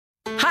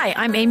Hi,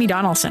 I'm Amy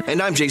Donaldson.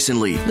 And I'm Jason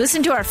Lee.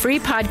 Listen to our free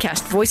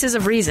podcast, Voices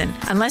of Reason,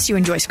 unless you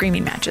enjoy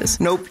screaming matches.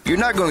 Nope, you're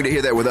not going to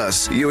hear that with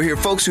us. You'll hear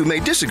folks who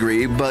may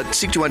disagree, but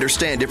seek to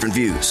understand different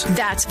views.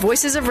 That's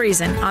Voices of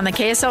Reason on the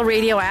KSL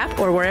Radio app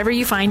or wherever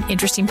you find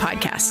interesting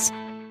podcasts.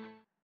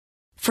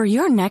 For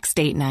your next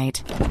date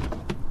night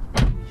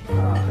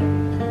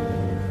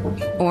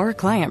or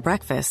client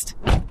breakfast,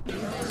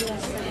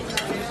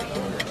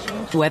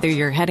 whether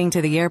you're heading to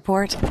the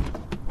airport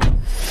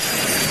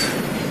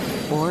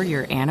or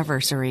your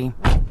anniversary,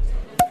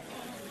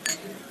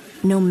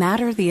 no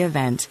matter the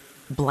event,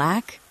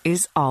 black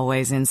is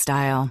always in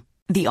style.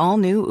 The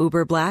all-new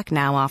Uber Black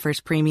now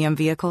offers premium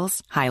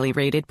vehicles, highly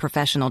rated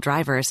professional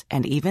drivers,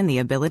 and even the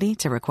ability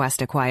to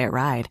request a quiet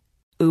ride.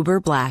 Uber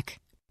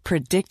Black.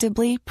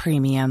 Predictably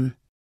premium.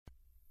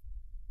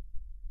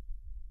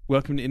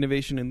 Welcome to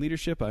Innovation and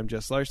Leadership. I'm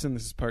Jess Larson.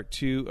 This is part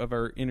 2 of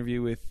our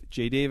interview with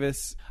Jay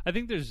Davis. I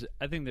think there's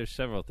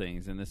several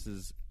things, and this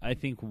is, I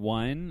think,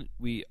 one,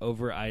 we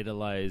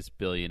over-idolize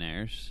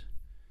billionaires.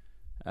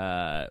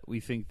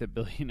 We think that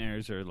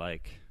billionaires are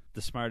like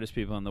the smartest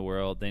people in the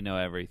world. They know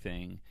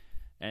everything.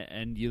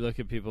 And you look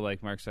at people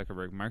like Mark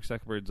Zuckerberg. Mark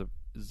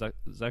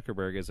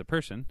Zuckerberg is a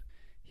person.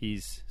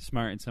 He's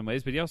smart in some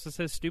ways, but he also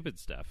says stupid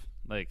stuff.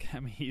 Like, I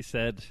mean, he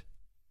said...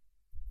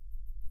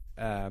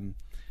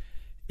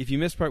 If you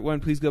missed part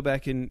 1, please go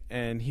back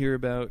and hear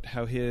about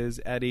how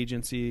his ad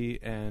agency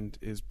and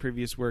his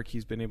previous work,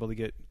 he's been able to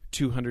get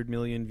 200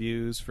 million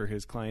views for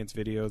his clients'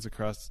 videos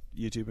across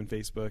YouTube and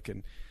Facebook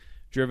and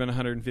driven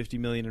 150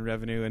 million in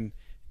revenue.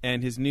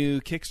 And his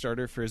new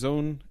Kickstarter for his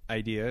own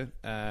idea,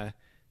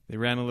 they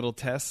ran a little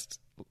test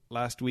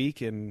last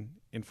week, and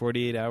in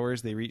 48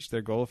 hours they reached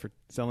their goal for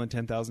selling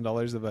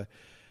 $10,000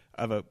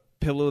 of a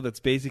pillow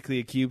that's basically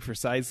a cube for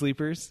side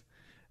sleepers.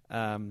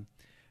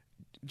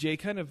 Jay,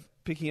 kind of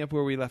picking up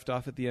where we left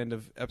off at the end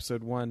of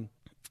episode 1,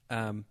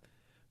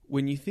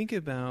 when you think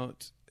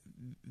about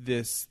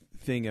this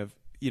thing of,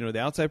 the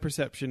outside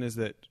perception is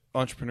that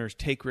entrepreneurs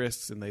take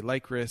risks and they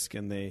like risk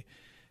and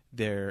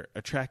they're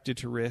attracted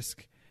to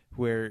risk,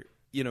 where,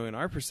 in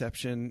our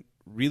perception,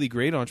 really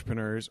great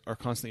entrepreneurs are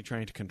constantly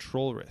trying to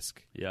control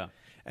risk. Yeah.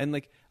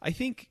 And I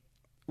think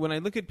when I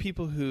look at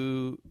people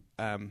who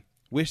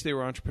wish they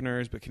were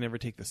entrepreneurs but can never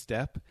take the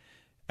step,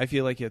 I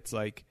feel like it's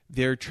like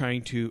they're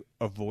trying to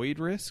avoid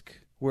risk,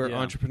 where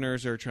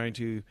entrepreneurs are trying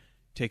to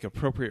take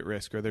appropriate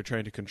risk, or they're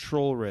trying to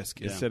control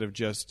risk instead of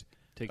just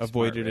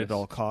avoid it at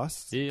all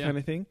costs kind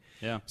of thing.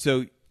 Yeah.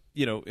 So,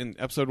 in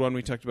episode 1,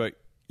 we talked about,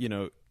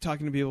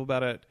 talking to people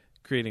about it,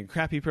 creating a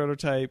crappy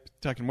prototype,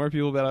 talking to more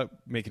people about it,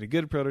 making a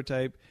good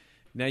prototype.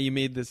 Now you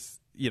made this,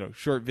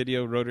 short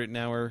video, wrote it an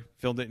hour,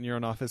 filmed it in your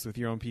own office with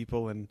your own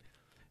people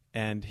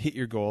and hit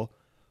your goal.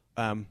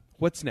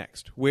 What's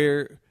next?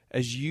 Where,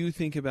 as you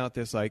think about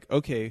this,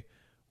 okay,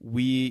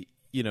 we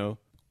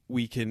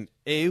can,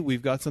 A,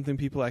 we've got something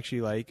people actually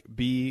like.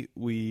 B,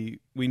 we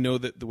know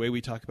that the way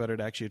we talk about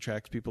it actually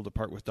attracts people to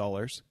part with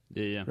dollars.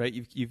 Yeah. Right?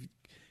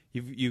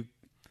 You've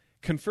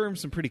confirmed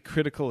some pretty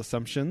critical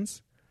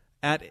assumptions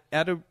at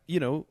a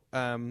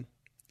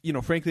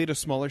frankly, at a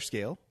smaller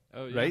scale.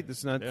 Oh, yeah. Right? This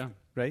is not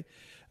right.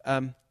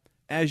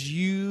 As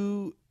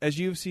you've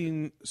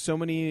seen so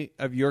many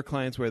of your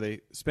clients where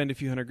they spend a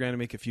few $100,000 and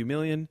make a few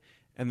million,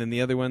 and then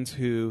the other ones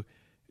who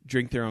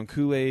drink their own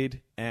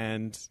Kool-Aid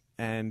and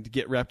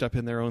get wrapped up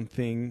in their own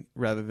thing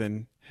rather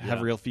than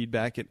have real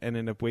feedback and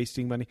end up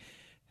wasting money.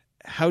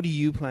 How do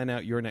you plan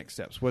out your next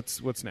steps?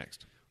 What's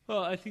next?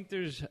 Well, I think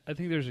there's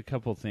a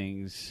couple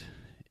things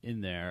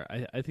in there.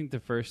 I think the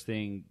first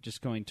thing,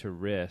 just going to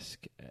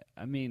risk.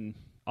 I mean,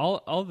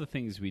 all the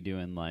things we do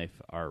in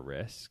life are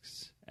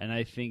risks, and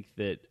I think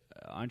that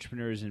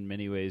entrepreneurs in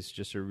many ways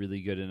just are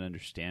really good at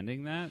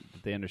understanding that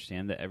they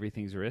understand that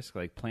everything's a risk.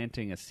 Like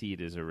planting a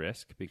seed is a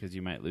risk because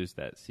you might lose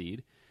that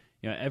seed.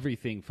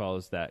 Everything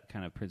follows that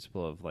kind of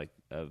principle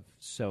of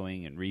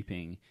sowing and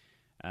reaping.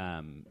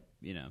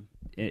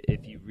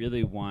 If you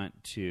really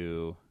want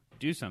to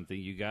do something,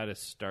 you got to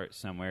start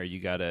somewhere. You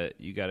got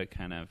to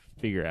kind of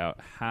figure out,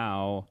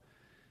 how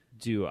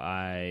do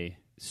I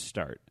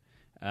start?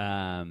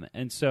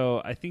 And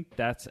so I think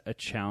that's a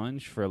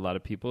challenge for a lot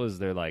of people, is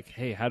they're like,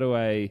 hey, how do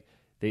I,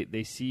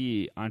 they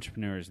see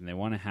entrepreneurs and they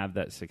want to have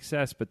that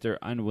success, but they're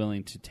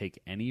unwilling to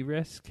take any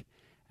risk.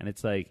 And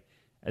it's like,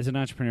 as an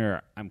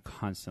entrepreneur, I'm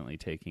constantly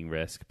taking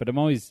risk, but I'm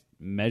always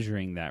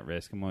measuring that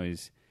risk. I'm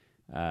always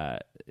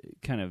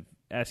kind of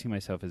asking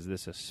myself, is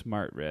this a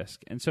smart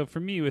risk? And so for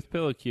me with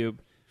PillowCube,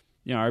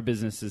 our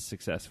business is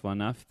successful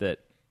enough that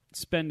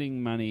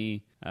spending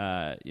money,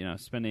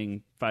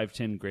 spending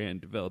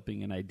 $5-10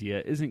 developing an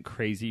idea isn't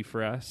crazy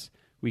for us.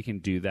 We can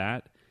do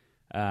that.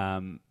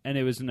 And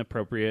it was an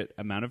appropriate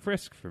amount of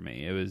risk for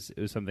me. It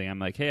was something I'm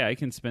like, hey, I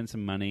can spend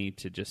some money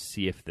to just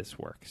see if this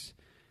works.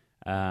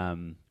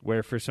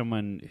 Where for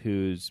someone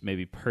who's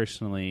maybe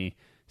personally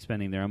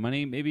spending their own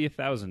money, maybe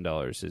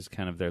 $1,000 is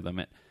kind of their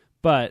limit.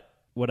 But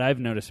what I've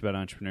noticed about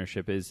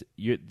entrepreneurship is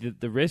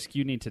the risk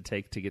you need to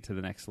take to get to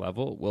the next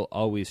level will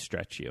always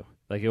stretch you.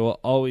 Like, it will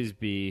always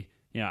be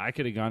I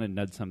could have gone and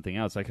done something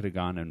else. I could have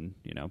gone and,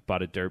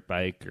 bought a dirt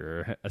bike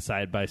or a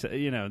side by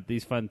side,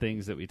 these fun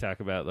things that we talk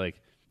about.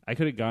 Like, I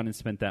could have gone and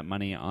spent that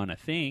money on a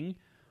thing,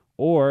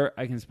 or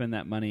I can spend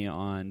that money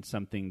on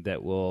something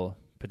that will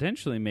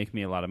potentially make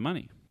me a lot of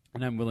money.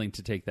 And I'm willing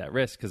to take that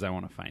risk because I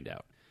want to find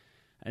out.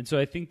 And so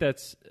I think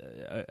that's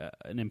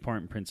an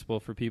important principle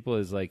for people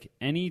is like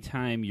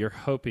anytime you're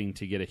hoping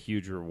to get a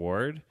huge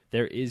reward,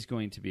 there is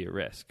going to be a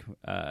risk.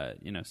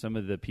 Some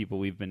of the people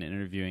we've been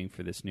interviewing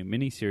for this new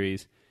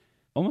mini-series,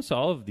 almost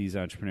all of these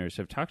entrepreneurs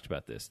have talked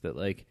about this, that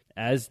like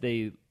as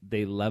they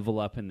level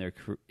up in their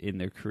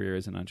career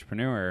as an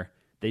entrepreneur,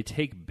 they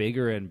take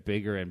bigger and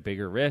bigger and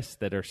bigger risks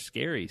that are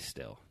scary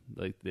still.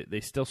 Like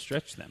they still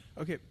stretch them.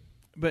 Okay,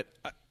 but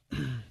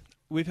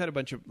we've had a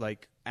bunch of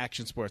like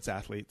action sports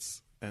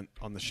athletes and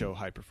on the show,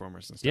 high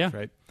performers and stuff,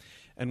 right?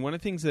 And one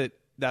of the things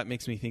that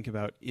makes me think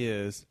about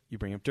is you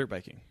bring up dirt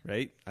biking,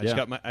 right? I just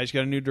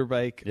got a new dirt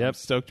bike. Yep. I'm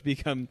stoked to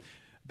become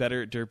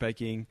better at dirt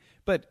biking,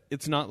 but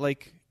it's not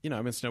like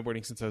I've been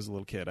snowboarding since I was a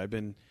little kid. I've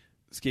been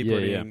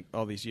skateboarding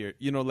all these years.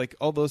 Like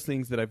all those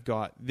things that I've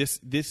got. This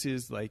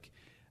is like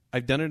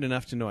I've done it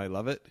enough to know I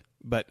love it,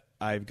 but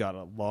I've got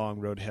a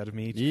long road ahead of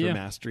me for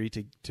mastery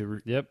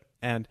to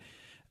and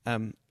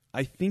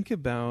I think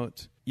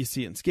about, you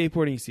see it in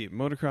skateboarding, you see it in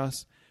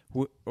motocross,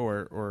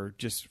 or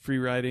just free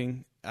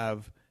riding.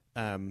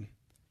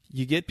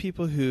 You get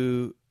people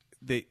who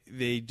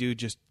they do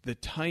just the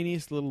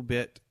tiniest little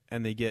bit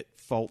and they get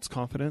false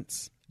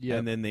confidence,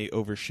 and then they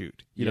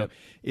overshoot.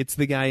 It's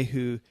the guy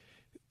who,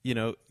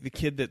 the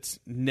kid that's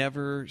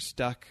never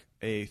stuck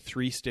a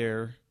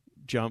 3-stair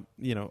jump,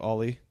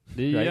 ollie.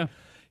 Right?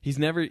 He's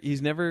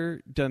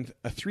never done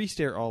a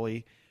 3-stair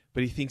ollie,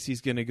 but he thinks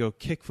he's going to go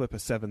kickflip a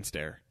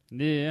 7-stair.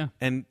 Yeah.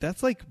 And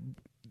that's like,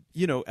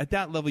 at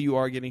that level you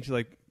are getting to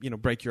like,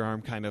 break your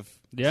arm kind of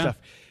stuff.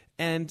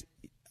 And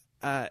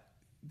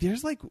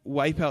there's like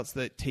wipeouts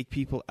that take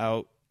people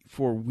out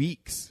for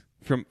weeks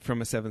from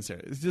a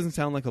 7-stair. This doesn't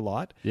sound like a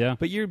lot. Yeah.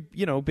 But you're,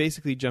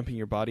 basically jumping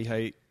your body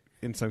height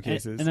in some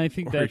cases. And I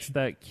think that's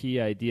that key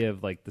idea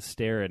of like the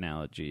stair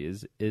analogy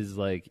is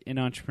like in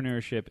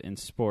entrepreneurship, in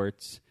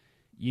sports,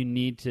 you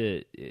need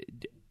to,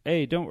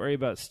 don't worry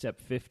about step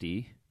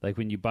 50. Like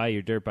when you buy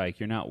your dirt bike,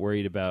 you're not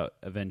worried about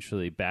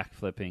eventually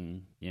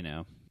backflipping,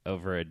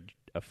 over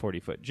a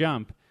 40-foot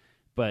jump.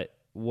 But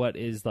what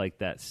is like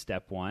that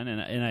step one?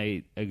 And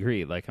I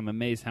agree. Like I'm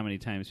amazed how many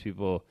times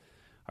people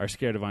are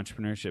scared of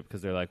entrepreneurship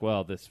because they're like,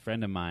 well, this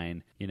friend of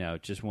mine,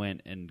 just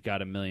went and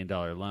got $1 million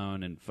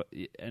loan.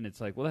 And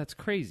it's like, well, that's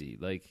crazy.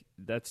 Like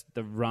that's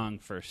the wrong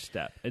first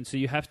step. And so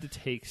you have to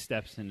take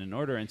steps in an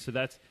order. And so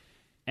that's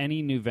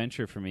any new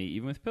venture for me,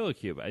 even with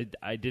PillowCube.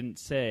 I didn't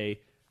say,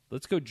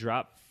 let's go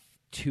drop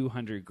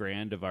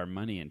 $200,000 of our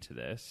money into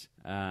this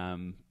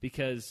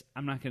because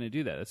I'm not going to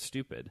do that. That's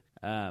stupid.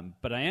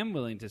 But I am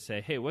willing to say,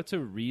 hey, what's a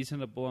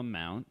reasonable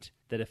amount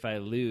that if I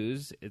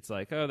lose, it's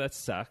like, oh, that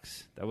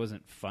sucks. That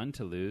wasn't fun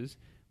to lose,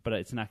 but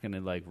it's not going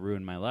to like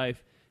ruin my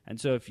life. And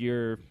so if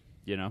you're,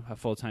 a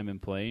full-time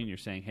employee and you're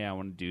saying, hey, I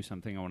want to do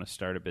something, I want to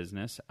start a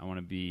business, I want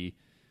to be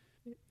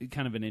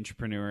kind of an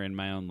entrepreneur in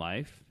my own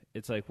life,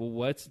 it's like, well,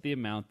 what's the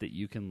amount that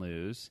you can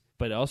lose,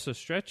 but also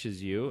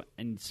stretches you,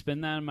 and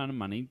spend that amount of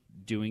money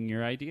doing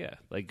your idea.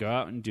 Like, go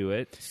out and do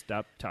it.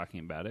 Stop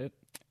talking about it.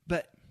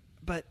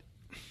 But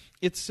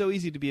it's so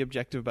easy to be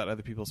objective about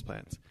other people's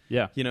plans.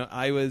 Yeah.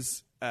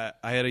 I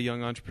had a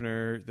young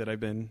entrepreneur that I've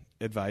been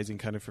advising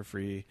kind of for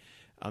free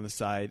on the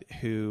side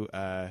who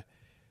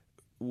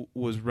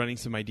was running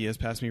some ideas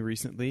past me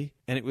recently,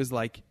 and it was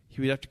like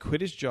he would have to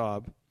quit his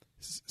job,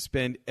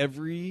 spend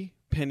every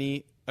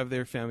penny of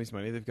their family's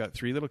money. They've got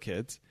 3 little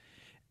kids,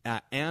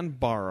 and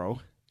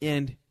borrow.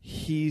 And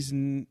he's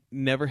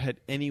never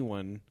had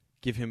anyone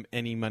give him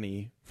any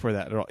money for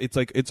that at all. It's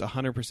like it's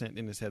 100%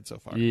 in his head so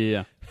far.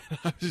 Yeah.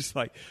 I was just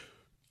like,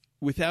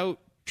 without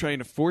trying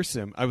to force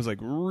him, I was like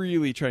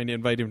really trying to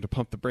invite him to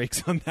pump the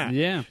brakes on that.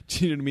 Yeah.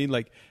 Do you know what I mean?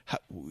 Like,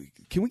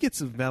 can we get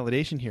some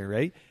validation here,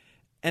 right?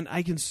 And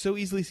I can so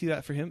easily see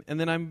that for him. And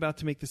then I'm about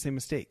to make the same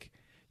mistake.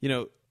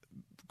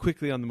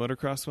 Quickly on the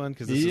motocross one,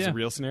 because this is a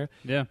real scenario.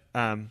 Yeah.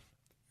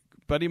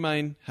 Buddy of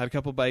mine had a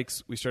couple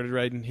bikes. We started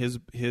riding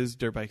his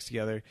dirt bikes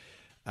together.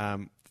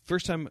 One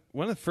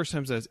of the first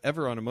times I was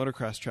ever on a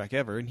motocross track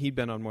ever, and he'd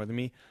been on more than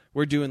me.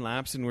 We're doing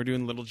laps and we're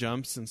doing little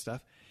jumps and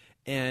stuff.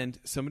 And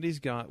somebody's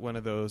got one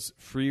of those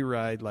free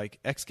ride like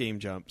X Game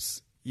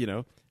jumps, and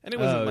it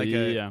wasn't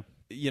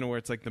where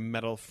it's like the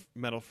metal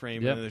frame,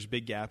 and then there's a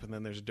big gap, and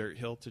then there's a dirt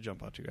hill to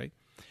jump onto, right?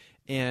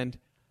 And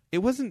it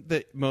wasn't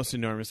the most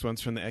enormous ones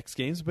from the X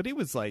Games, but it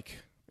was like.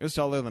 It was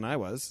taller than I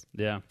was.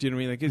 Yeah. Do you know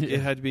what I mean? Like it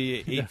had to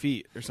be 8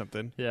 feet or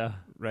something. Yeah.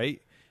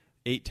 Right?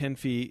 8-10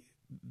 feet,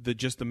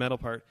 just the metal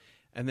part.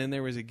 And then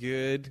there was a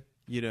good,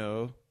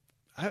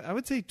 I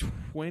would say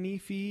 20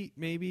 feet,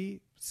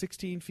 maybe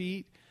 16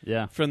 feet.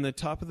 Yeah. From the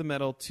top of the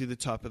metal to the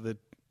top of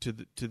to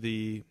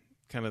the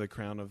kind of the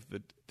crown of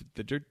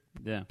the dirt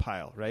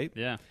pile, right?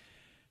 Yeah.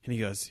 And he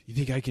goes, "You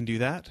think I can do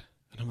that?"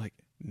 And I'm like,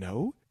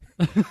 "No."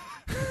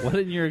 What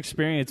in your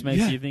experience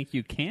makes you think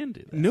you can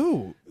do that?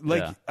 No,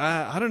 like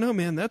Yeah. I don't know,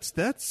 man.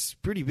 That's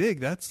pretty big.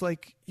 That's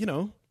like,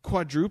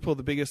 quadruple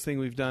the biggest thing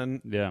we've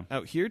done Yeah.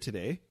 out here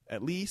today.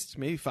 At least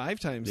maybe 5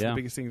 times Yeah. the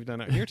biggest thing we've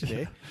done out here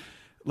today.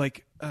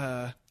 Like,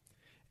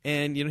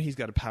 and he's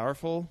got a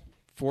powerful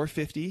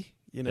 450.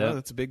 Yeah.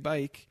 That's a big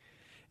bike,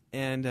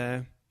 and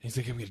he's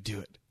like, I'm going to do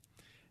it,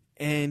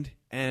 and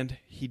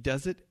he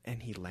does it,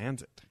 and he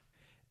lands it,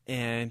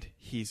 and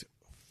he's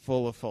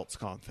full of false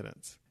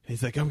confidence.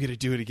 He's like, I'm going to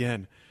do it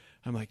again.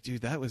 I'm like,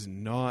 dude, that was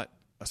not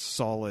a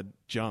solid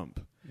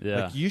jump.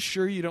 Yeah. Like, you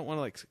sure you don't want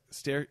to like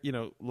stare,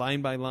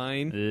 line by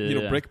line,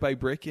 Yeah. brick by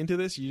brick into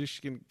this? You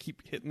just going to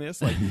keep hitting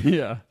this, like,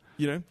 Yeah.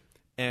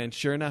 And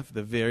sure enough,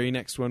 the very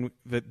next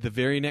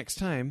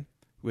time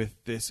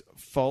with this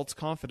false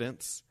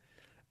confidence,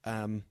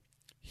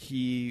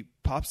 he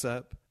pops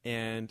up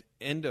and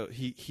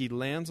he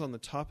lands on the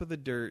top of the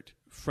dirt,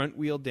 front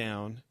wheel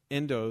down,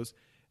 endos,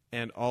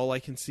 and all I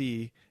can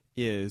see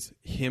is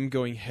him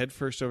going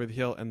headfirst over the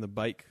hill and the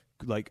bike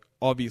like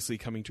obviously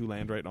coming to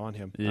land right on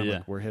him. I'm Yeah.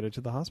 like, we're headed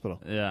to the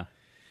hospital. Yeah.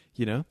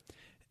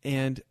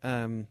 And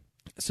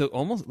so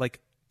almost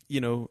like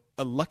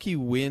a lucky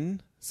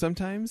win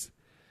sometimes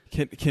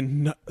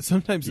can not,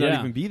 sometimes not Yeah.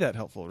 even be that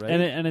helpful, right?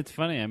 And it's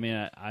funny. I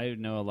mean, I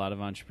know a lot of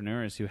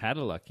entrepreneurs who had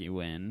a lucky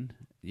win,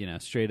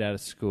 straight out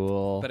of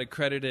school. but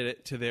accredited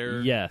it to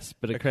their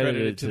But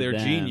accredited it to their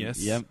them.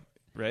 genius. Yep.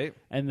 Right?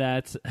 And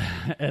that's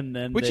and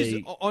then Which they,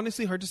 is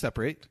honestly hard to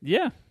separate.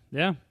 Yeah.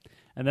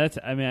 And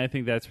I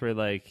think that's where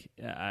like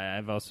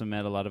I've also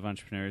met a lot of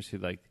entrepreneurs who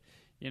like,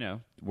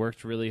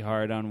 worked really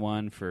hard on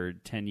one for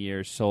 10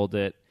 years, sold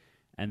it,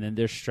 and then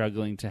they're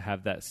struggling to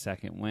have that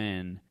second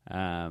win.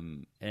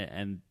 And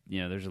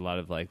there's a lot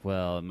of like,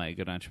 well, am I a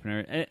good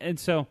entrepreneur? And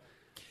so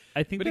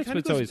I think But it that's kinda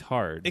what's goes- always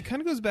hard. It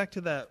kind of goes back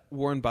to that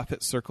Warren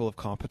Buffett circle of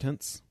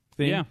competence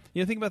thing.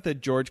 Yeah. Think about the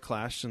George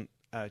Clason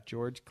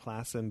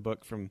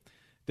book from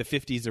the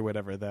 50s or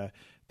whatever,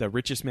 the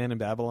richest man in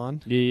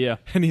Babylon. Yeah.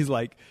 And he's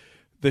like,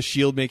 the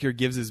shield maker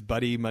gives his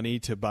buddy money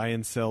to buy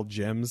and sell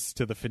gems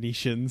to the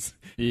Phoenicians.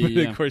 But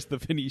Yeah. of course the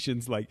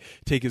Phoenicians like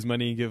take his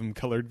money and give him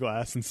colored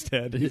glass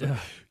instead. Yeah.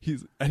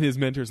 And his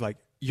mentor's like,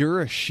 you're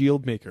a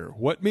shield maker.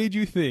 What made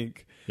you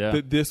think Yeah.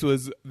 that this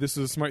was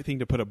a smart thing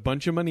to put a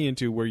bunch of money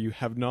into where you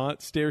have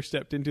not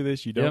stair-stepped into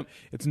this? You don't. Yep.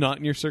 It's not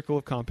in your circle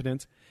of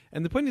competence.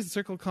 And the point is the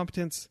circle of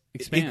competence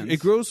Expands. It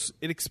grows,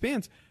 it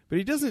expands, but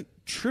it doesn't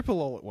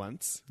triple all at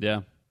once,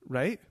 Yeah.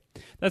 right?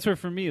 That's where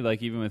for me,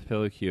 like even with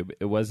Pillow Cube,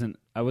 I wasn't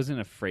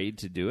afraid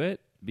to do it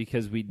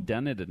because we'd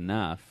done it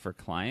enough for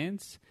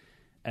clients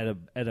at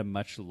a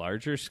much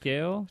larger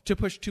scale. To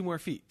push 2 more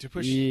feet, to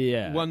push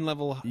Yeah. one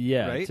level,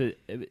 Yeah. right?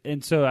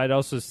 And so I'd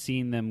also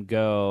seen them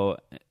go,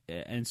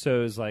 and so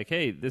it was like,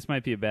 hey, this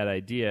might be a bad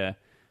idea,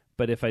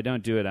 but if I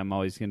don't do it, I'm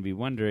always going to be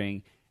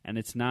wondering. And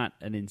it's not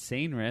an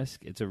insane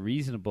risk; it's a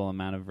reasonable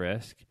amount of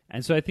risk.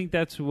 And so I think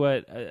that's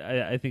what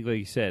I think, like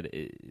you said,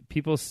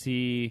 people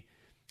see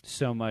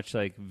so much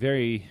like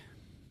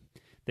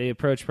they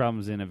approach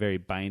problems in a very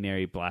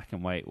binary black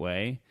and white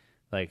way.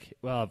 Like,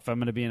 well, if I'm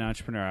going to be an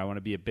entrepreneur, I want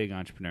to be a big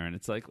entrepreneur. And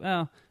it's like,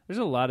 well, there's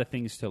a lot of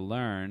things to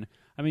learn.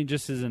 I mean,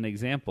 just as an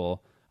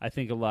example, I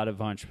think a lot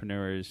of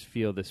entrepreneurs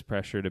feel this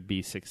pressure to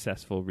be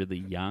successful really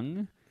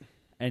young.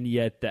 And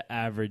yet the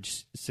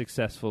average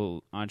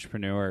successful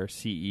entrepreneur or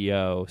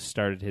CEO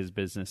started his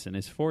business in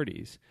his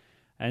 40s.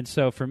 And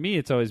so for me,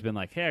 it's always been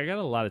like, hey, I got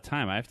a lot of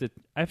time. I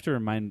have to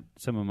remind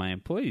some of my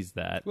employees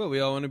that. Well, we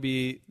all want to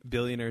be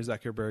billionaire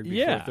Zuckerberg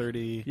before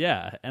 30.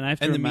 Yeah, and I have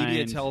to And the remind,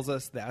 media tells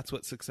us that's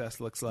what success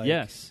looks like.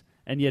 Yes,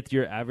 and yet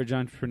your average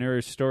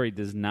entrepreneur's story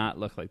does not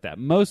look like that.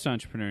 Most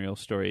entrepreneurial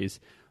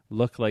stories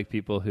look like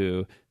people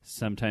who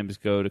sometimes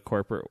go to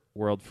corporate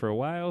world for a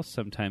while,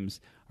 sometimes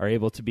are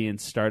able to be in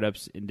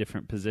startups in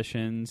different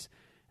positions,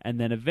 and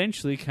then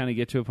eventually kind of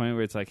get to a point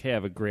where it's like, hey, I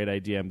have a great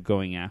idea, I'm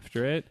going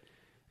after it.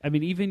 I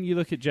mean, even you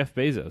look at Jeff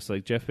Bezos.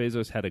 Like, Jeff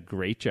Bezos had a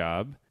great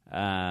job,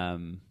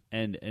 and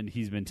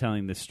he's been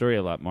telling this story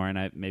a lot more,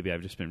 and maybe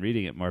I've just been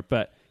reading it more,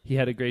 but he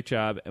had a great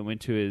job and went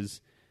to his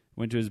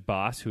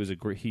boss, who was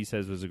he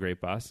says was a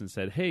great boss, and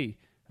said, hey,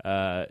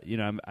 I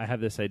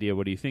have this idea.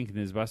 What do you think? And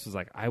his boss was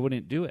like, I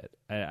wouldn't do it.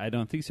 I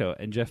don't think so.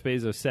 And Jeff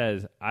Bezos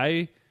says,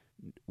 I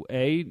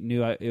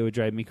knew it would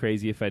drive me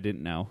crazy if I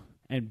didn't know.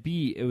 And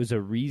B, it was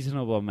a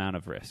reasonable amount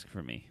of risk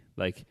for me.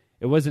 Like,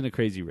 it wasn't a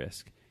crazy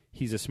risk.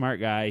 He's a smart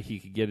guy. He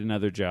could get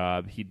another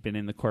job. He'd been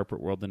in the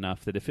corporate world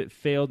enough that if it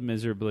failed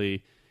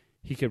miserably,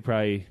 he could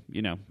probably,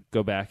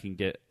 go back and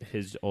get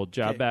his old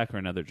job back or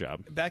another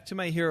job. Back to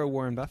my hero,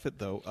 Warren Buffett,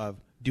 though, of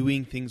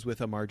doing things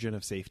with a margin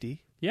of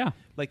safety. Yeah.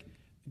 Like,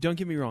 don't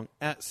get me wrong.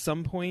 At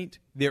some point,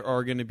 there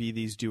are going to be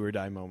these do or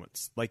die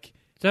moments. Like,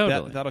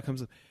 Totally. that'll come.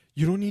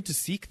 You don't need to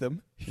seek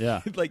them. Yeah.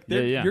 Like,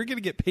 Yeah. you're going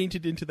to get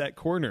painted into that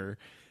corner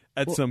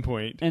at some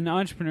point. And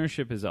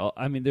entrepreneurship is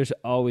there's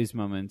always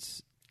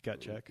moments Gut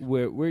check.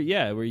 where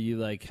you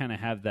like kind of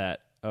have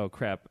that, oh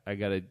crap, I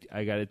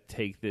gotta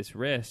take this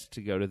risk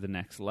to go to the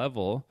next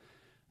level.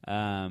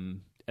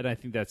 And I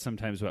think that's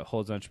sometimes what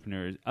holds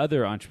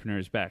other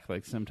entrepreneurs back.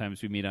 Like,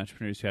 sometimes we meet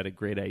entrepreneurs who had a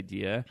great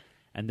idea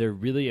and they're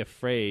really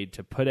afraid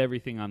to put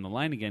everything on the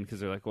line again because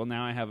they're like, well,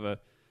 now I have a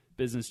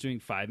business doing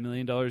 $5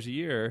 million a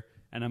year,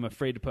 and I'm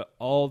afraid to put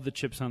all the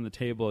chips on the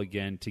table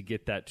again to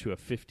get that to a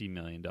 $50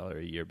 million a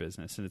year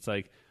business. And it's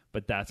like,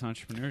 but that's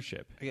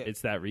entrepreneurship. Okay.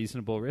 It's that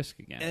reasonable risk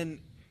again. And,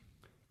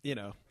 you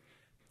know,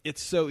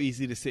 it's so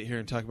easy to sit here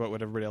and talk about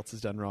what everybody else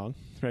has done wrong,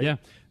 right? Yeah.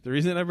 The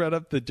reason I brought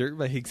up the dirt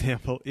bike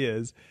example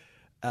is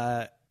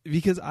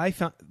because I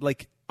found,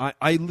 like,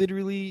 I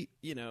literally,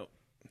 you know,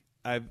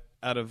 I've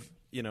out of,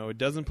 you know, a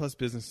dozen plus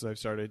businesses I've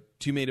started,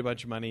 2 made a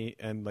bunch of money,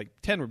 and like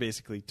 10 were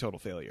basically total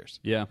failures.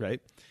 Yeah.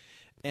 Right.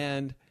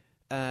 And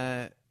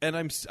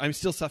I'm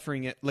still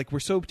suffering it. Like, we're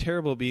so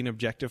terrible at being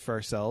objective for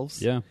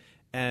ourselves. Yeah.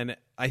 And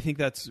I think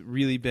that's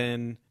really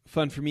been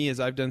fun for me as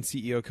I've done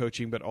CEO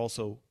coaching, but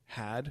also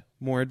had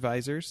more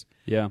advisors.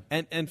 Yeah.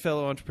 And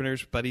fellow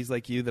entrepreneurs, buddies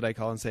like you that I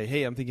call and say,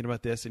 hey, I'm thinking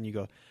about this. And you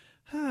go,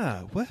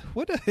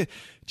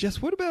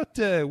 Jess, what about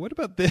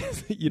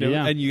this? You know,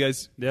 Yeah. and you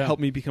guys Yeah. help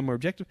me become more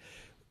objective.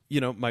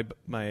 You know,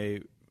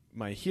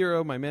 my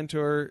hero, my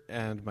mentor,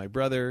 and my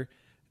brother,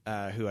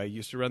 who I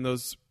used to run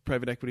those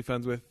private equity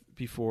funds with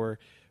before,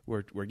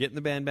 we're getting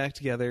the band back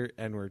together,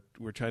 and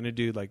we're trying to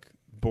do like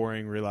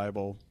boring,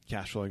 reliable,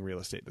 cash flowing real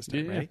estate this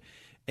time, Yeah. right?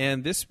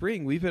 And this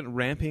spring we've been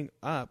ramping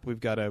up. We've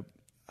got a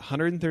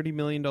 $130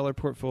 million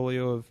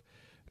portfolio of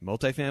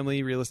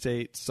multifamily real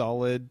estate,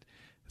 solid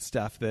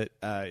stuff that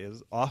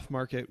is off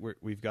market.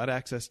 We've got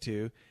access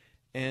to,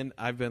 and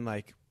I've been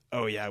like,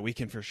 oh yeah, we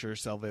can for sure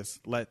sell this.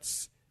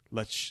 Let's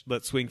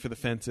swing for the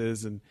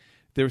fences. And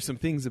there were some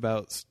things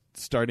about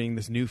starting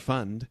this new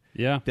fund,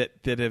 Yeah.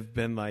 that have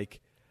been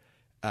like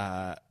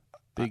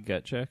Big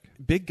gut check.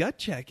 big gut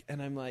check,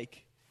 and I'm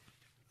like,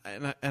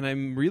 and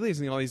I'm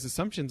realizing all these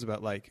assumptions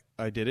about, like,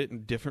 I did it in a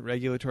different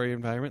regulatory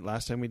environment.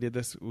 Last time we did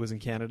this was in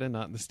Canada,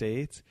 not in the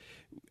States.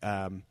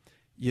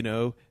 You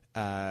know,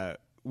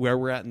 where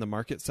we're at in the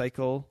market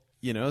cycle.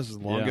 You know, this is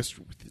the longest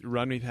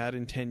run we've had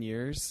in 10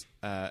 years.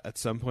 At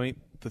some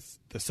point,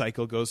 the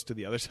cycle goes to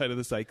the other side of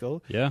the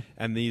cycle. Yeah.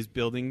 And these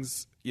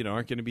buildings, you know,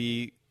 aren't going to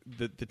be,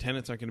 the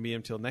tenants aren't going to be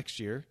until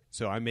next year.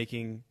 So I'm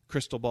making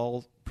crystal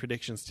ball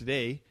predictions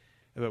today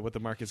about what the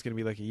market's going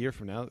to be like a year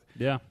from now.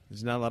 Yeah.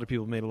 There's not a lot of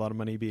people who made a lot of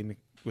money being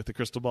with the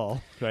crystal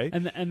ball, right?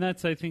 And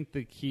that's, I think,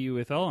 the key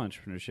with all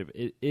entrepreneurship.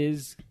 It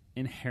is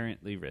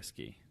inherently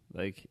risky.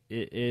 Like,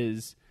 it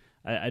is.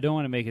 I don't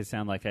want to make it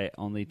sound like I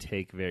only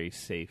take very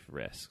safe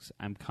risks.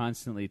 I'm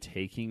constantly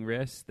taking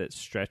risks that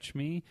stretch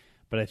me,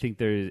 but I think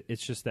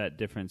it's just that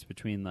difference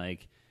between,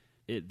 like,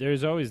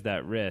 there's always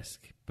that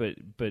risk, but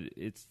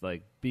it's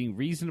like being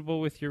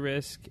reasonable with your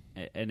risk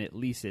and at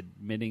least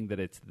admitting that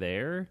it's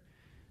there,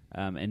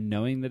 and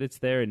knowing that it's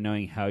there and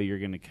knowing how you're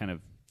going to kind of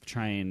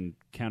try and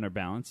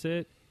counterbalance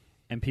it.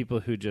 And people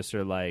who just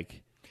are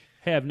like,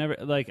 hey, I've never,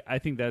 like, I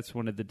think that's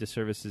one of the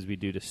disservices we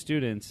do to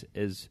students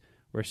is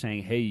we're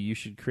saying, hey, you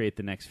should create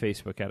the next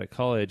Facebook out of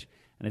college.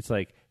 And it's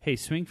like, hey,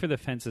 swing for the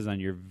fences on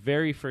your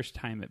very first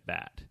time at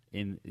bat.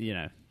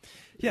 Yeah.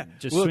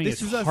 Just Well, swing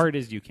this as is hard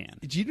as you can.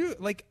 Do you know,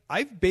 like,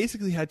 I've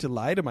basically had to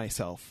lie to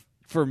myself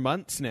for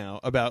months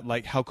now about,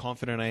 like, how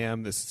confident I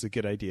am this is a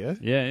good idea.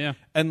 Yeah, yeah.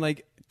 And,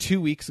 like,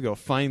 2 weeks ago,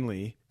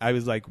 finally, I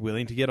was, like,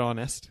 willing to get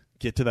honest,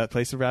 get to that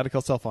place of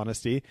radical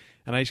self-honesty.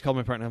 And I just called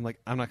my partner. I'm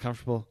like, I'm not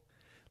comfortable.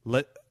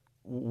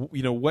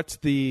 What's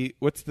the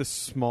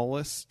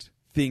smallest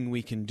thing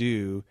we can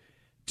do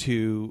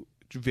to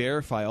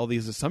verify all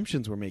these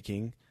assumptions we're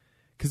making?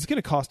 Because it's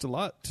going to cost a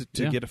lot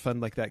to get a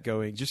fund like that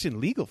going, just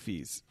in legal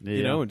fees,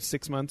 you know, in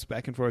 6 months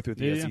back and forth with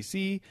the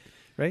SEC,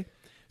 right?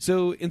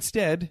 So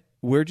instead,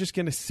 we're just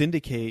going to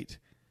syndicate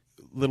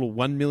little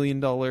 $1 million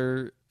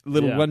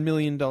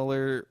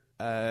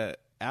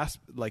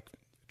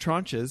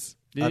tranches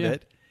of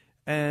it,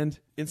 and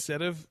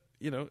instead of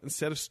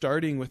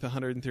starting with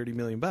 $130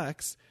 million,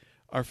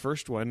 our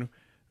first one,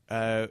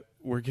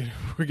 we're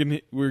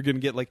gonna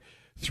get like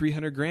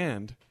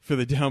 $300,000 for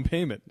the down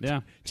payment.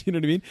 Yeah. Do you know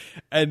what I mean?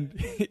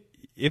 And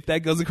if that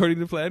goes according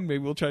to plan,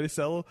 maybe we'll try to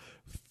sell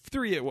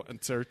 3 at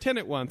once or 10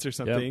 at once or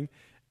something.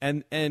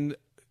 Yep. And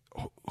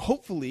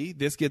hopefully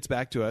this gets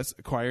back to us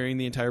acquiring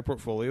the entire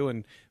portfolio,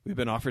 and we've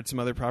been offered some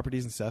other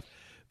properties and stuff.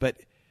 But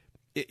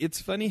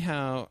it's funny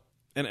how,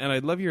 and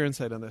I'd love your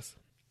insight on this.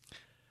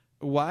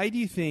 Why do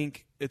you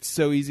think it's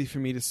so easy for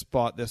me to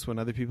spot this when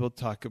other people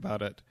talk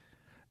about it?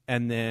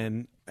 And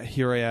then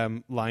here I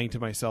am lying to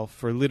myself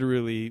for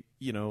literally,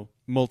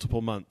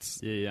 multiple months.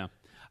 Yeah.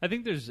 I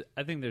think there's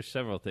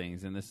several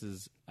things, and this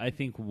is, I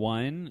think,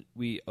 one,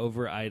 we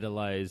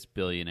over-idolize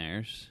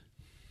billionaires.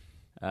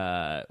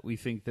 We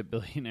think that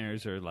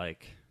billionaires are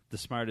like the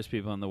smartest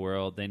people in the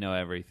world. They know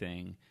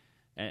everything.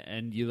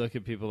 And you look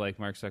at people like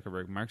Mark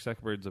Zuckerberg. Mark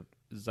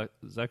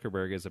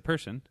Zuckerberg is a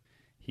person.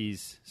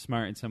 He's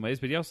smart in some ways,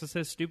 but he also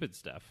says stupid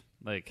stuff.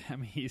 Like,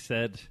 he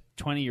said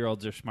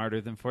 20-year-olds are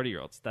smarter than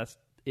 40-year-olds. That's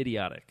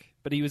idiotic.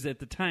 But he was at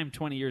the time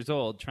 20 years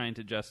old trying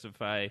to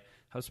justify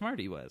how smart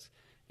he was.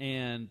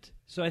 And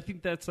so I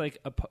think that's like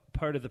a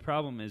part of the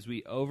problem is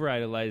we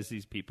over-idolize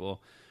these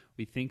people.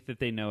 We think that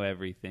they know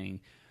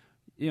everything.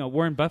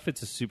 Warren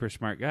Buffett's a super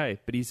smart guy,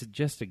 but he's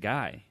just a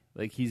guy.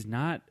 Like, he's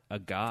not a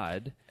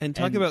god. And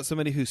talk about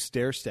somebody who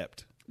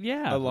stair-stepped.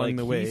 Yeah, along like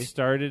the way. He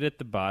started at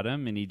the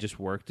bottom and he just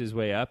worked his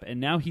way up, and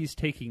now he's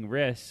taking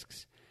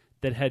risks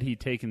that had he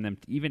taken them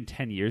even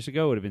 10 years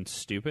ago would have been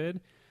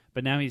stupid.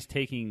 But now he's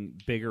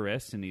taking bigger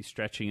risks and he's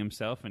stretching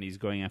himself and he's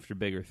going after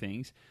bigger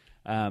things,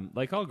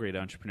 like all great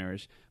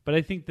entrepreneurs. But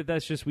I think that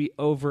that's just we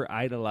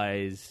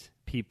over-idolize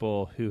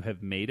people who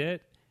have made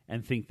it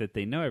and think that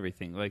they know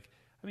everything. Like,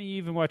 I mean, you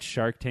even watch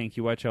Shark Tank,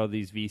 you watch all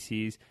these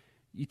VCs,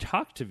 you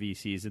talk to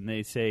VCs and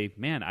they say,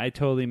 man, I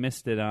totally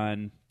missed it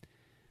on,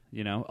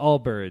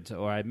 Allbirds,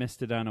 or I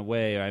missed it on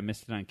Away, or I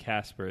missed it on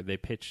Casper. They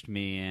pitched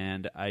me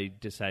and I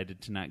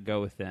decided to not go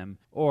with them.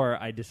 Or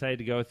I decided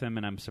to go with them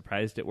and I'm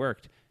surprised it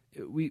worked.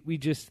 We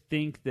just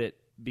think that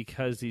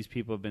because these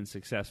people have been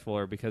successful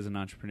or because an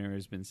entrepreneur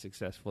has been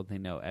successful, they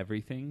know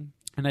everything.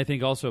 And I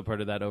think also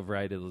part of that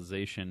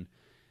over-idolization,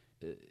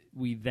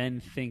 we then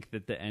think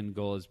that the end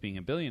goal is being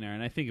a billionaire.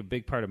 And I think a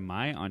big part of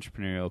my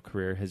entrepreneurial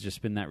career has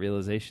just been that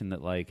realization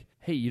that, like,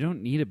 hey, you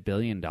don't need $1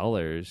 billion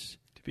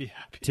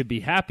to be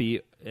happy,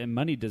 and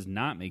money does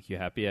not make you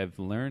happy. I've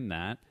learned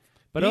that.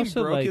 But being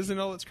also, broke like, isn't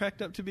all it's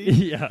cracked up to be.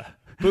 Yeah.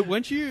 But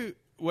once you're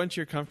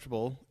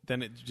comfortable,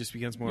 then it just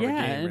becomes more of a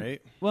game,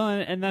 right? Well,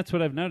 and that's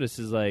what I've noticed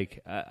is,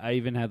 like, I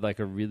even had, like,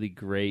 a really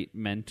great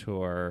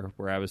mentor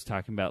where I was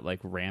talking about, like,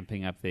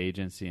 ramping up the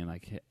agency and,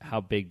 like,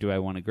 how big do I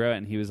want to grow it?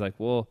 And he was like,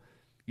 well,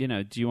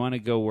 do you want to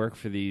go work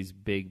for these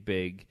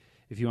big,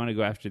 if you want to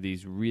go after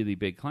these really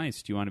big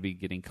clients, do you want to be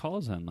getting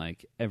calls on,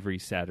 like, every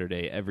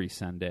Saturday, every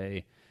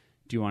Sunday?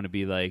 Do you want to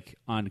be, like,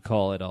 on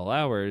call at all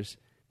hours?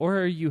 Or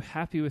are you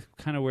happy with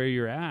kind of where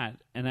you're at?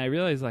 And I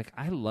realized, like,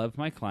 I love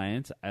my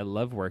clients. I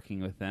love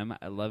working with them.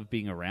 I love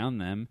being around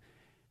them.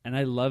 And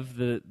I love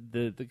the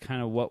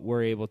kind of what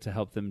we're able to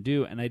help them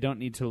do. And I don't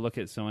need to look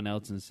at someone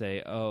else and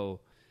say,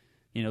 oh,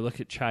 look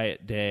at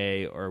Chiat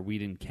Day or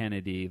Whedon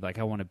Kennedy. Like,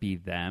 I want to be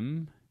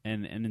them.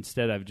 And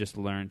instead, I've just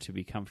learned to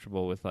be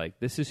comfortable with, like,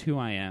 this is who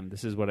I am.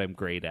 This is what I'm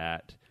great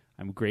at.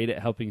 I'm great at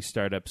helping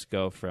startups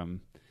go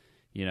from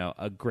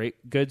a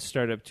good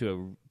startup to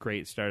a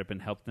great startup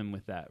and help them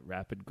with that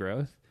rapid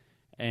growth.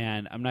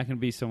 And I'm not going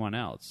to be someone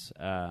else,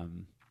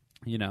 and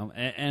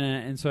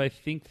so I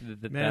think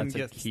that's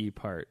a key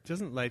part.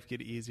 Doesn't life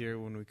get easier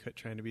when we quit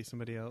trying to be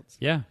somebody else?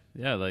 Yeah.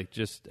 Like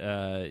just,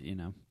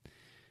 one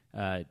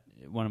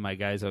of my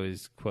guys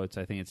always quotes,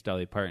 I think it's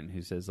Dolly Parton,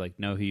 who says, like,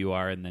 know who you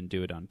are and then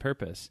do it on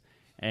purpose.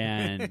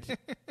 And,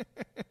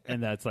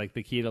 and that's like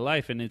the key to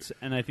life. And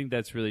I think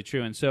that's really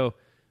true. And so,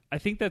 I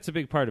think that's a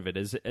big part of it.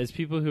 As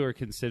people who are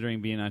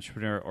considering being an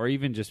entrepreneur or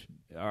even just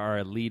are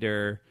a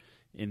leader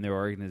in their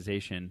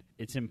organization,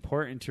 it's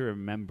important to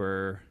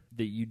remember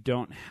that you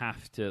don't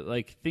have to,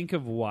 like, think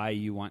of why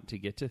you want to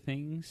get to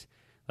things.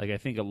 Like, I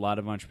think a lot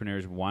of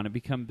entrepreneurs want to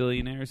become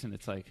billionaires, and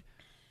it's like,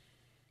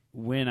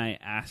 when I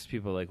ask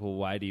people, like, well,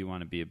 why do you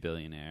want to be a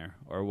billionaire?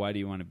 Or why do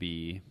you want to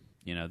be,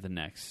 the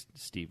next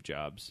Steve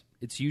Jobs?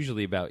 It's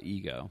usually about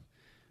ego.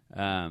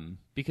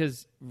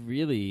 Because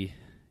really,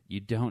 you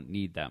don't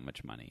need that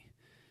much money.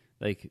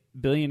 Like,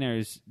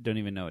 billionaires don't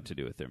even know what to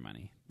do with their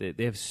money.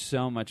 They have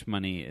so much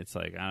money. It's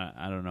like,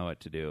 I don't know what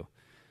to do.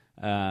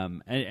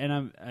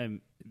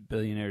 And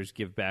billionaires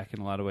give back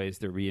in a lot of ways.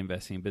 They're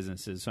reinvesting in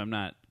businesses. So I'm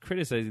not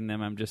criticizing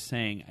them. I'm just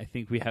saying I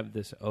think we have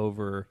this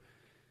kind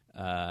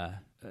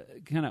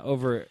of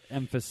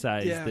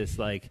overemphasize this,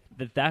 like,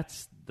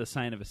 that's the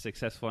sign of a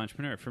successful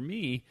entrepreneur. For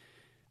me,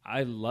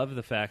 I love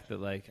the fact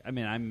that, like, I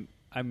mean,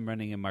 I'm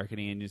running a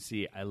marketing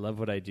agency. I love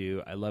what I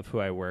do. I love who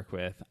I work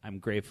with. I'm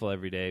grateful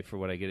every day for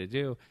what I get to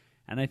do.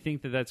 And I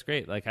think that that's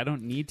great. Like, I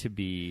don't need to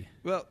be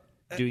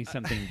doing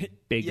something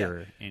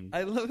bigger.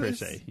 I love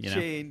this,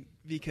 Shane,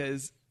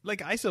 because,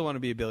 like, I still want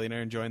to be a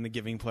billionaire and join the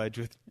Giving Pledge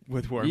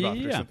with Warren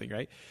Buffett or something,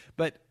 right?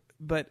 But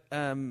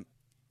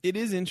it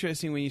is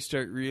interesting when you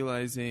start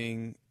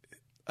realizing,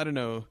 I don't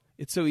know,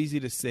 it's so easy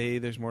to say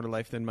there's more to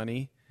life than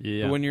money.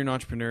 Yeah. But when you're an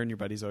entrepreneur and your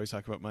buddies always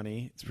talk about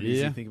money, it's pretty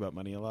easy to think about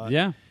money a lot.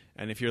 Yeah.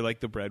 And if you're,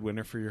 like, the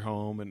breadwinner for your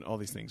home and all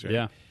these things, right?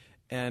 Yeah.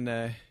 And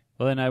well,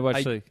 then I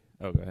watched go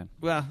ahead.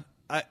 Well,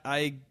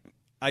 I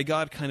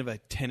got kind of a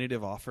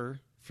tentative offer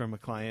from a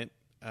client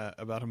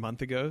about a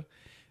month ago,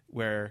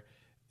 where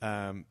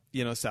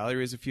salary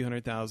was a few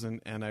 $100,000,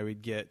 and I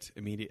would get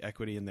immediate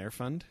equity in their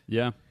fund.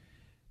 Yeah.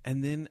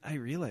 And then I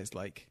realized,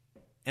 like,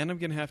 and I'm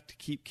going to have to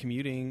keep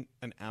commuting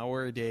an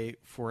hour a day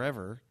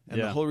forever.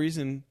 And the whole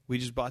reason we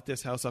just bought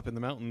this house up in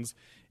the mountains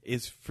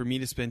is for me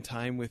to spend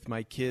time with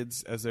my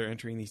kids as they're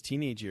entering these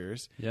teenage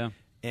years. Yeah.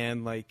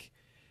 And, like,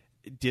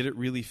 did it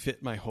really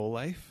fit my whole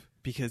life?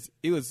 Because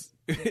it was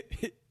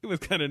it was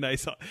kind of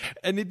nice.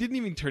 And it didn't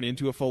even turn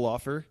into a full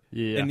offer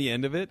in the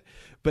end of it.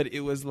 But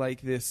it was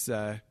like this,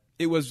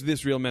 it was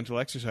this real mental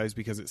exercise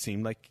because it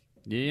seemed like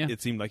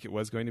it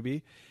was going to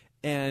be.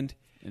 And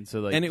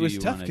so, like, and it was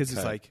tough because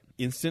it's like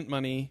instant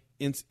money.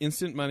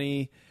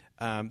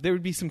 There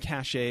would be some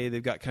cachet.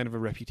 They've got kind of a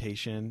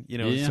reputation,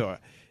 so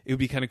it would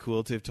be kind of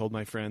cool to have told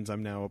my friends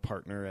I'm now a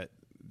partner at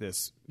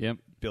this $1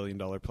 billion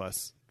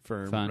plus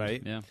firm, Fund,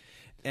 right? Yeah.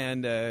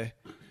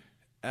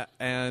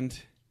 And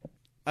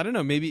I don't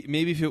know. Maybe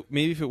if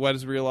it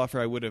was a real offer,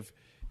 I would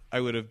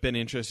have been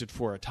interested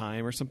for a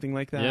time or something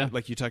like that. Yeah.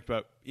 Like you talked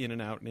about in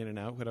and out,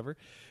 whatever.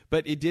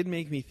 But it did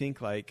make me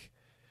think like,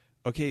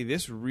 okay,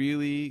 this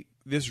really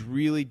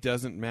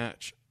doesn't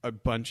match a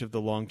bunch of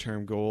the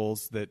long-term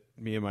goals that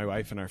me and my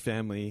wife and our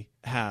family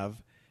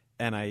have,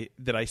 and I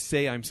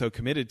say I'm so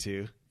committed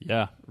to.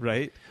 Yeah.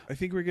 Right? I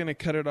think we're going to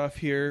cut it off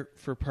here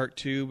for part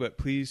 2, but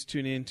please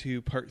tune in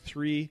to part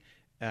 3.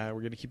 We're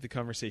going to keep the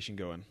conversation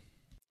going.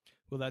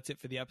 Well, that's it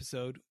for the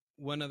episode.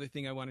 One other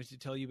thing I wanted to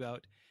tell you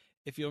about,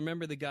 if you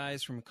remember the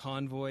guys from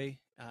Convoy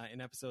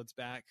in episodes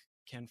back,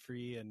 Ken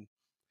Free and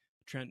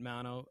Trent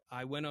Mano,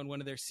 I went on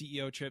one of their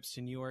CEO trips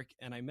to New York,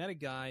 and I met a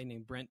guy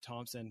named Brent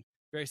Thompson,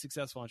 very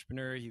successful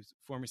entrepreneur. He was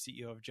former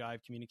CEO of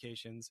Jive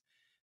Communications,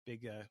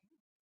 big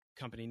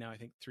company now, I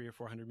think $300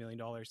 or $400 million.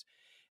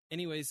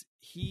 Anyways,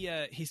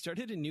 he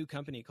started a new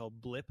company called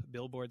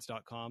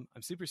blipbillboards.com.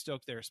 I'm super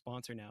stoked they're a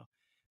sponsor now.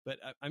 But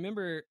I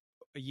remember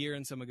a year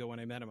and some ago when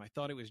I met him, I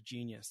thought it was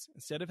genius.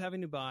 Instead of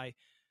having to buy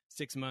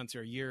 6 months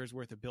or a year's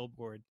worth of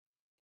billboard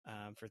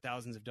for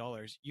thousands of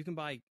dollars, you can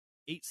buy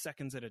 8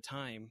 seconds at a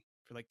time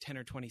for like 10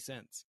 or 20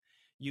 cents.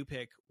 You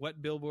pick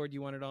what billboard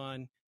you want it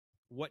on,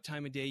 what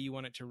time of day you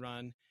want it to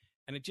run.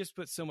 And it just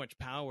puts so much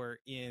power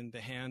in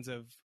the hands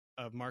of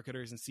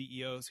marketers and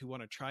CEOs who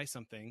want to try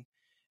something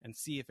and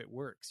see if it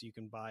works. You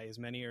can buy as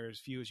many or as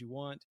few as you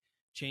want,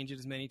 change it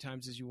as many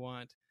times as you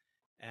want.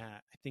 I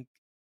think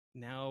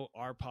now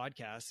our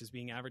podcast is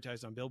being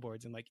advertised on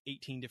billboards in like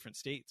 18 different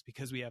states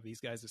because we have these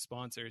guys as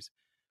sponsors.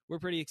 We're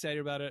pretty excited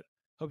about it.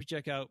 Hope you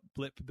check out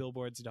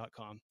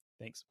blipbillboards.com.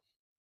 Thanks.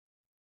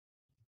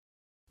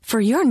 For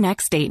your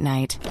next date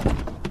night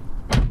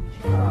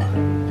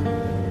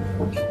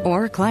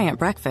or client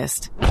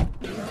breakfast,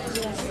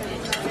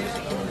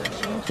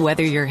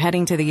 whether you're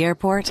heading to the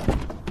airport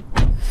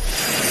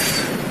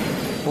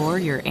or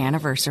your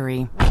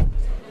anniversary,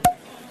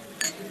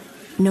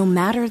 no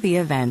matter the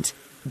event,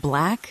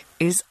 Black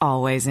is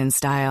always in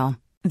style.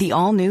 The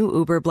all-new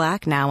Uber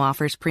Black now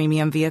offers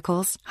premium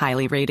vehicles,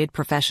 highly rated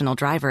professional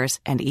drivers,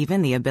 and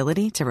even the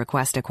ability to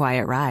request a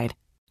quiet ride.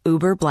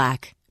 Uber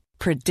Black.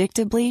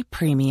 Predictably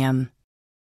premium.